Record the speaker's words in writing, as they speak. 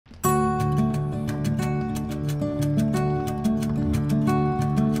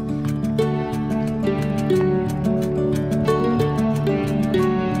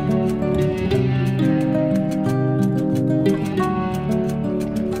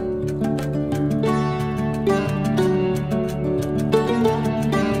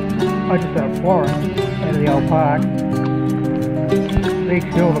warren out of the old park. Big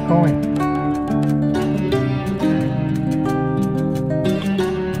silver coin.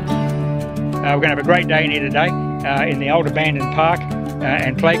 We're going to have a great day in here today in the old abandoned park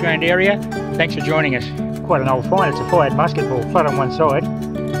and playground area. Thanks for joining us. Quite an old find. It's a fired musket ball, flat on one side.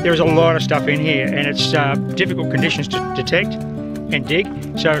 There is a lot of stuff in here, and it's difficult conditions to detect and dig,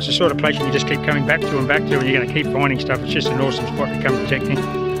 so it's the sort of place you can just keep coming back to, and you're going to keep finding stuff. It's just an awesome spot to come detecting.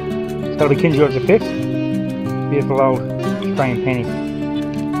 That'll be King George V. Beautiful old Australian penny.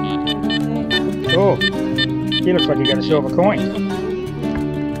 Oh, he looks like he got a silver coin.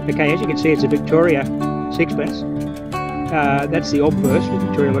 Okay, as you can see, it's a Victoria sixpence. That's the obverse, with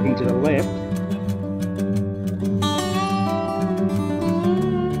Victoria looking to the left.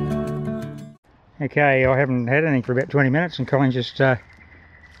 Okay, I haven't had anything for about 20 minutes, and Colleen just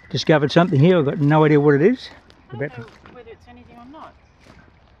discovered something here. I've got no idea what it is. I don't know whether it's anything or not.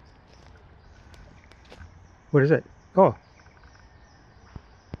 What is it? Oh.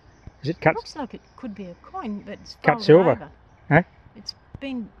 Is it cut? It looks like it could be a coin, but it's cut silver. over. Eh? It's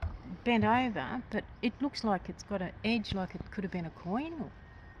been bent over, but it looks like it's got an edge, like it could have been a coin.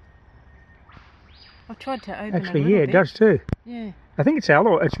 I've tried to open it. Actually, yeah, it does too. Yeah. I think it's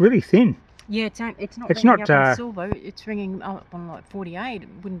alloy. It's really thin. Yeah, it's not. It's not up on silver. It's ringing up on like 48. It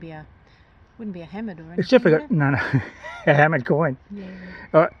wouldn't be a hammered or anything. It's definitely got no, a hammered coin.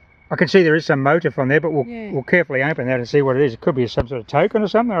 Yeah. I can see there is some motif on there, but we'll carefully open that and see what it is. It could be some sort of token or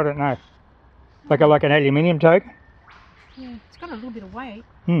something. I don't know. Like an aluminium token. Yeah, it's got a little bit of weight.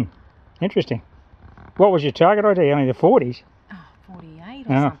 Interesting. What was your target ID? Only the 40s? Oh, 48 or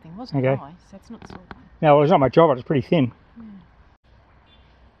something. Wasn't high, so it's not silver. No, well, there's not much of it. It's pretty thin.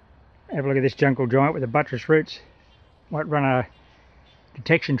 Have a look at this jungle giant with the buttress roots. Might run a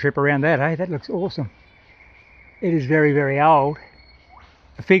detection trip around that, eh? That looks awesome. It is very, very old.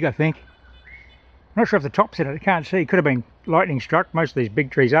 A fig, I think. I'm not sure if the top's in it. I can't see. Could have been lightning struck. Most of these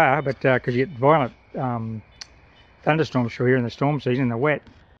big trees are, but because you get violent thunderstorms through here in the storm season, in the wet.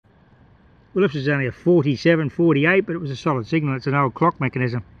 Well, this is only a 47, 48, but it was a solid signal. It's an old clock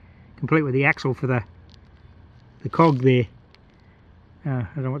mechanism, complete with the axle for the cog there. I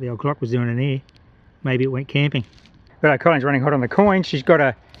don't know what the old clock was doing in here. Maybe it went camping. But Colleen's running hot on the coin. She's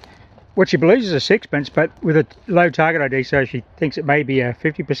got what she believes is a sixpence, but with a low target ID, so she thinks it may be a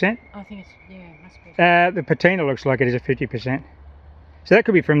 50%. I think it's, yeah, it must be. The patina looks like it is a 50%. So that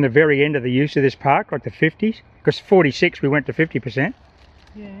could be from the very end of the use of this park, like the 50s. Because 46 we went to 50%.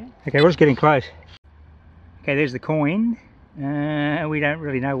 Yeah. Okay, we're just getting close. Okay, there's the coin. We don't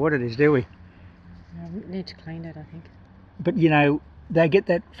really know what it is, do we? No, we need to clean it, I think. But you know, they get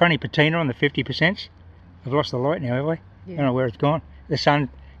that funny patina on the 50%. I've lost the light now, have we? Yeah. I don't know where it's gone. The sun,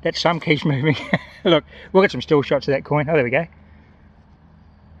 that sun keeps moving. Look, we'll get some still shots of that coin. Oh, there we go.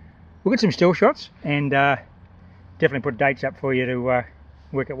 We'll get some still shots and definitely put dates up for you to work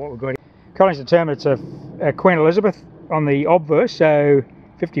out what we've got. Colleen's determined it's a Queen Elizabeth on the obverse, so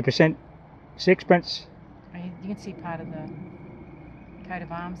 50% sixpence. You can see part of the coat of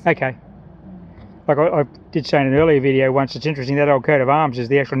arms. Okay. Like I did say in an earlier video once, it's interesting that old coat of arms is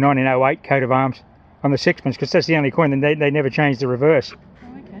the actual 1908 coat of arms on the sixpence, because that's the only coin that they never changed the reverse.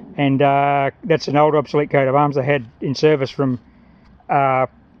 Oh, okay. And that's an old obsolete coat of arms they had in service from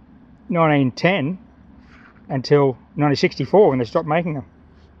 1910 until 1964 when they stopped making them.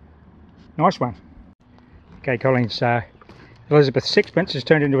 Nice one. Okay, Colleen's Elizabeth sixpence has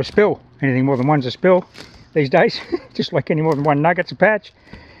turned into a spill. Anything more than one's a spill these days. Just like any more than one nugget's a patch.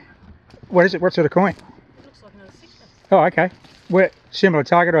 What is it? What sort of coin? It looks like another sixpence. Oh, okay. We're similar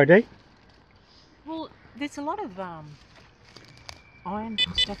target ID? Well, there's a lot of iron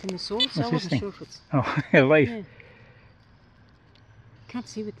stuff in the soil, so I wasn't sure if it's... Oh, a leaf. Yeah. Can't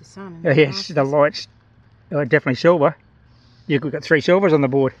see with the sun. Yes, the lights are definitely silver. You've got 3 silvers on the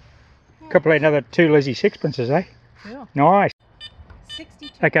board. Yeah. Could play another 2 Lizzie sixpences, eh? Yeah. Nice.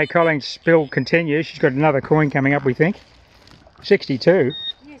 62. Okay, Colleen's spill continues. She's got another coin coming up, we think. 62.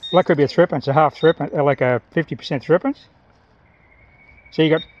 Yes. Well, that could be a threepence, a half threepence, like a 50% threepence. So you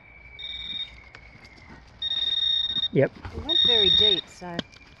got... Yep. It went very deep, so...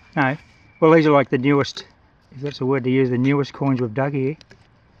 No. Well, these are like the newest, if that's a word to use, the newest coins we've dug here.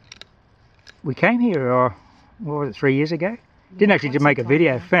 We came here, what was it, 3 years ago? Didn't actually make a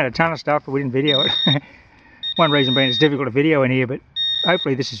video. Found a ton of stuff, but we didn't video it. One reason being it's difficult to video in here, but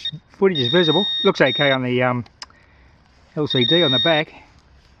hopefully this footage is visible. Looks okay on the LCD on the back.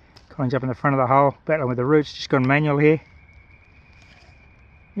 Colleen's up in the front of the hole, battling with the roots. Just gone manual here.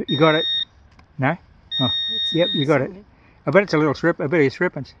 You got it? No? Oh, yep, you got it. I bet it's a little strip. I bet it's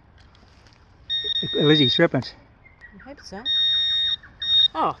threepence. A Lizzie threepence. I hope so.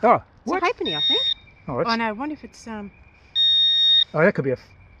 Oh, Oh, it's what? a halfpenny, I think. Oh, that's, Oh no, I wonder if it's oh, that could be a,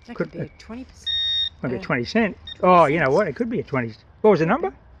 that could be a 20%. maybe a 20 cent. Oh, you know cents. what? It could be a 20. What was the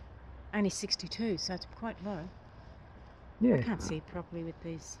number? Only 62, so it's quite low. Yeah. I can't see properly with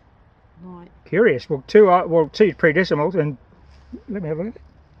these light. Curious. Well, two pre-decimals, and let me have a look at it.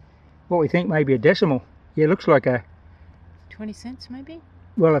 What we think may be a decimal. Yeah, it looks like a. 20 cents maybe?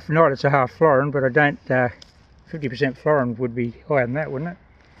 Well, if not, it's a half florin, but I don't. 50% florin would be higher than that, wouldn't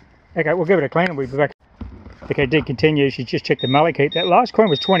it? Okay, we'll give it a clean and we'll be back. Okay, Dee continues. She just checked the Mully Keep. That last coin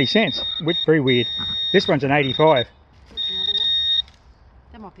was 20 cents, which is very weird. This one's an 85. That's another one.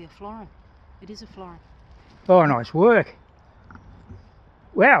 That might be a florin. It is a florin. Oh, nice work.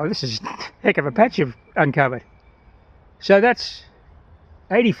 Wow, this is a heck of a patch you've uncovered. So that's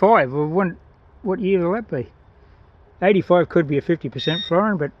 85. Well, what year will that be? 85 could be a 50%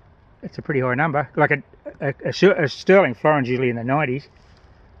 florin, but that's a pretty high number. Like a sterling florin's usually in the 90s.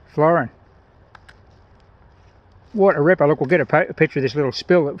 Florin. What a ripper. Look, we'll get a picture of this little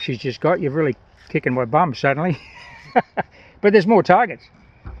spill that she's just got. You're really kicking my bum suddenly. But there's more targets.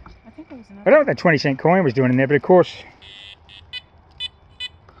 I think there was another. I don't know what that 20 cent coin was doing in there, but of course.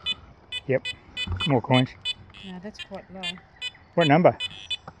 Yep, more coins. No, that's quite low. What number?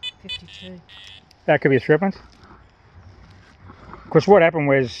 52. That could be a threepence. Of course, what happened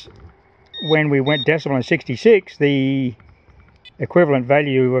was when we went decimal in 66, the equivalent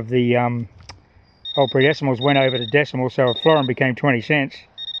value of the old pre-decimals went over to decimal, so a florin became 20 cents.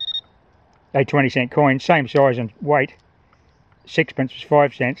 A 20 cent coin, same size and weight. Sixpence was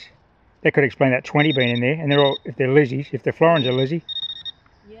 5 cents. That could explain that 20 being in there, and they're all, if they're Lizzies, if the florins are Lizzie.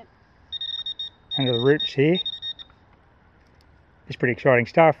 Yep. Under the roots here. It's pretty exciting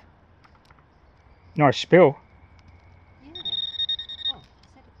stuff. Nice spill. Yeah. Oh, is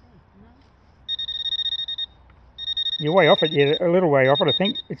that a coin? No. You're way off it, yeah, a little way off it, I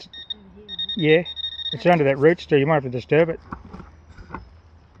think. It's Over here, I think. yeah, it's under that root still. You might have to disturb it.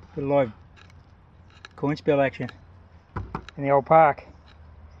 Bit of live coin spill action in the old park.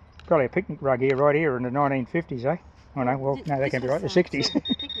 Probably a picnic rug here, right here in the 1950s, eh? Oh no, well, no, that can't be right. The 60s. Sort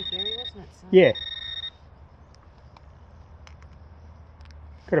of a picnic area, wasn't it? So. Yeah.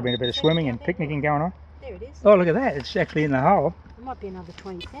 Could have been a bit of swimming and picnicking going on. There it is. Oh, look at that. It's actually in the hole. It might be another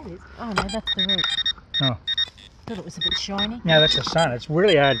 20 cents. Oh no, that's the root. Oh. Thought it was a bit shiny. No, that's the sun. It's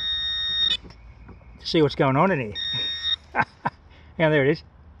really hard to see what's going on in here. Yeah, there it is.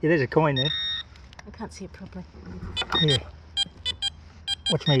 Yeah, there's a coin there. I can't see it properly. Yeah.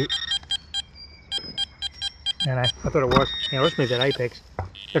 Watch me. No, I thought it was. Yeah, let's move that apex.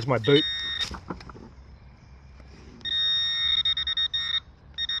 That's my boot.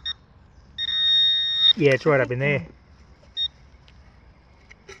 Yeah, it's right up in there.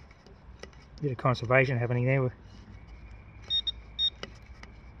 Bit of conservation happening there.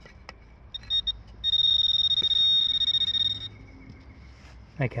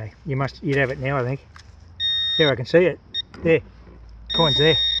 Okay, you'd have it now, I think. There, I can see it. There, coin's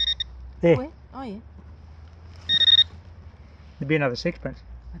there. There. Where? Oh yeah. There'll be another sixpence.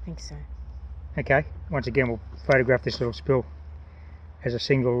 I think so. Okay, once again we'll photograph this little spill as a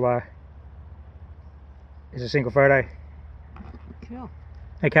single photo. Cool.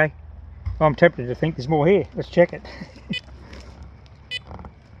 Okay, I'm tempted to think there's more here. Let's check it.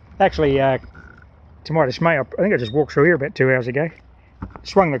 Actually, to my dismay, I think I just walked through here about 2 hours ago.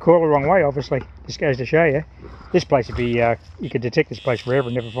 Swung the coil the wrong way, obviously. This goes to show you. This place would be, you could detect this place forever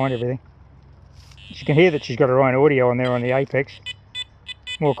and never find everything. You can hear that she's got her own audio on there on the apex.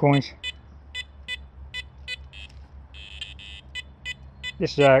 More coins.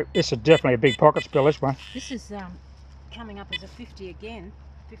 This is definitely a big pocket spill, this one. This is coming up as a 50 again,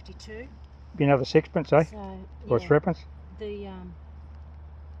 52. Be another sixpence, eh? So, Or yeah, threepence. the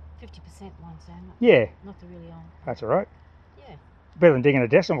 50% ones, so not, Yeah, not the really old. that's alright. Yeah. Better than digging a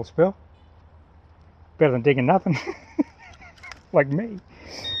decimal spill. Better than digging nothing. Like me.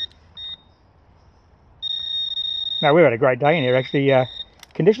 No, we've had a great day in here actually.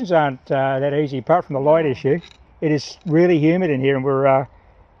 Conditions aren't that easy apart from the light issue. It is really humid in here and we're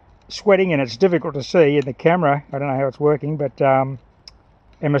sweating and it's difficult to see in the camera. I don't know how it's working, but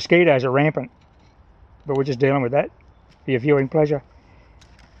and mosquitoes are rampant. But we're just dealing with that for your viewing pleasure.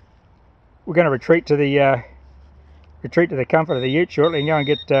 We're going to retreat to the comfort of the ute shortly and go and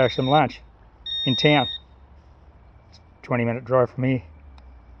get some lunch in town. It's a 20-minute drive from here.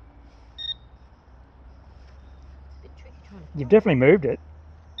 You've definitely moved it.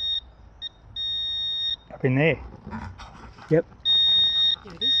 Up in there. Yep.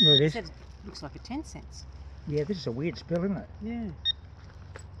 There it is. There it is. It looks like a 10 cents. Yeah, this is a weird spill, isn't it? Yeah.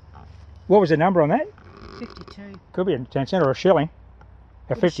 What was the number on that? 52. Could be a 10 cent or a shilling.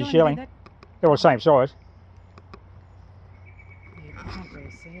 A 50 shilling. They're all the same size. Yeah, I can't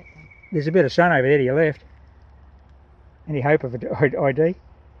really see it though. There's a bit of sun over there to your left. Any hope of an ID?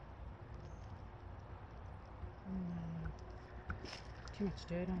 Too much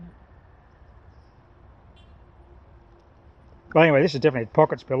dirt on it. Well, anyway, this is definitely a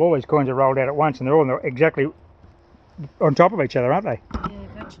pocket spill. All these coins are rolled out at once, and they're all exactly on top of each other, aren't they? Yeah,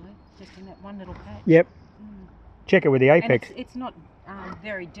 virtually. Just in that one little patch. Yep. Check it with the apex. And it's not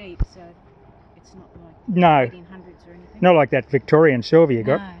very deep, so it's not like No. 1800s or anything. Not like that Victorian silver you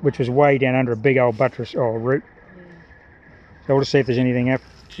got, No, which was way down under a big old buttress or root. Yeah. So we'll just see if there's anything up,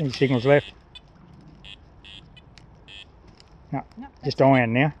 any signals left. No, just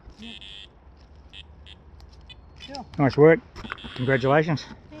iron now. Yeah. Sure. Nice work. Congratulations.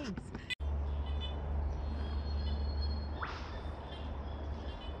 Thanks.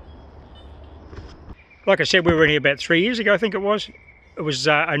 Like I said, we were in here about 3 years ago, I think it was. It was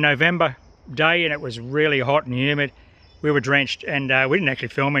a November day and it was really hot and humid. We were drenched and we didn't actually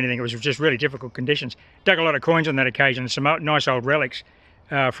film anything. It was just really difficult conditions. Dug a lot of coins on that occasion, some nice old relics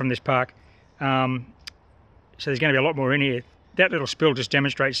from this park. So there's going to be a lot more in here. That little spill just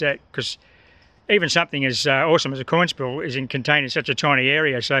demonstrates that, because even something as awesome as a coin spill is contained in such a tiny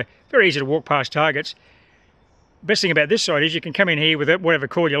area, so very easy to walk past targets. Best thing about this side is you can come in here with whatever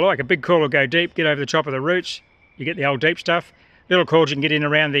cord you like. A big cord will go deep, get over the top of the roots. You get the old deep stuff. Little cords you can get in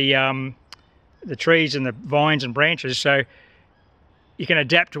around the trees and the vines and branches, so you can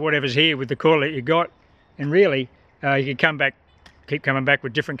adapt to whatever's here with the cord that you got. And really, you can keep coming back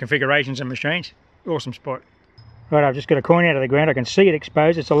with different configurations and machines. Awesome spot. Right, I've just got a coin out of the ground. I can see it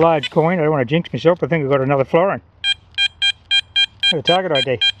exposed. It's a large coin. I don't want to jinx myself. I think I've got another florin. Got a target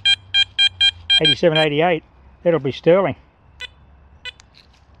ID. 8788. That'll be sterling.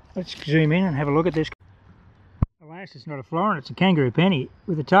 Let's zoom in and have a look at this. Alas, it's not a florin, it's a kangaroo penny.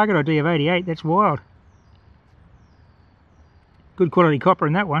 With a target ID of 88, that's wild. Good quality copper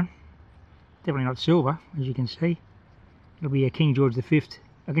in that one. Definitely not silver, as you can see. It'll be a King George V.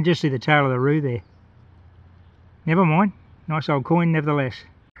 I can just see the tail of the roux there. Never mind. Nice old coin nevertheless.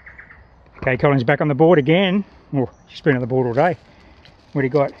 Okay, Colleen's back on the board again. Oh, she's been on the board all day. What do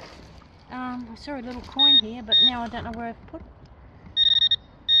you got? I saw a little coin here, but now I don't know where I've put it.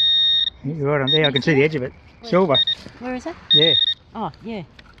 You're right on there. I can see the edge of it. Silver. Where is it? Yeah. Oh, yeah.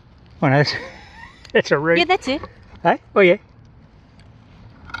 Oh no, that's a roux. Yeah, that's it. Hey? Oh yeah.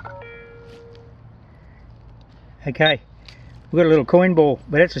 Okay. We've got a little coin ball,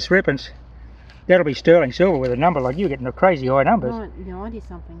 but that's a threepence. That'll be sterling silver with a number like you're getting the crazy high numbers. No, I did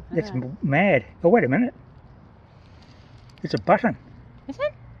something for That's that. mad. Oh, wait a minute. It's a button. Is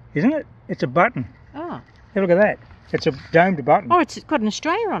it? Isn't it? It's a button. Oh. Hey, look at that. It's a domed button. Oh, it's got an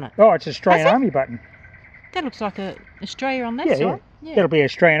Australia on it. Oh, it's an Australian Army button. That looks like a Australia on that Yeah, side. yeah. That'll be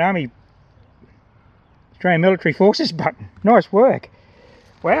Australian Army, Australian Military Forces button. Nice work.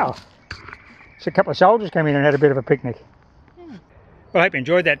 Wow. So a couple of soldiers came in and had a bit of a picnic. Well, I hope you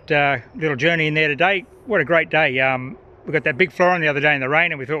enjoyed that little journey in there today. What a great day. We got that big florin the other day in the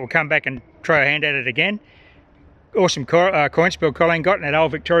rain and we thought we'll come back and try our hand at it again. Awesome coin spill Colleen got in that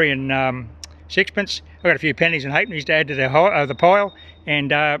old Victorian sixpence. I got a few pennies and halfpennies to add to the pile, and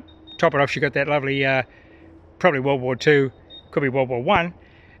top it off she got that lovely, probably World War II, could be World War I,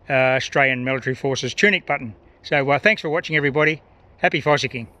 Australian Military Forces tunic button. So thanks for watching everybody. Happy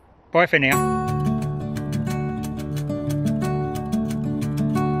Fossicking. Bye for now.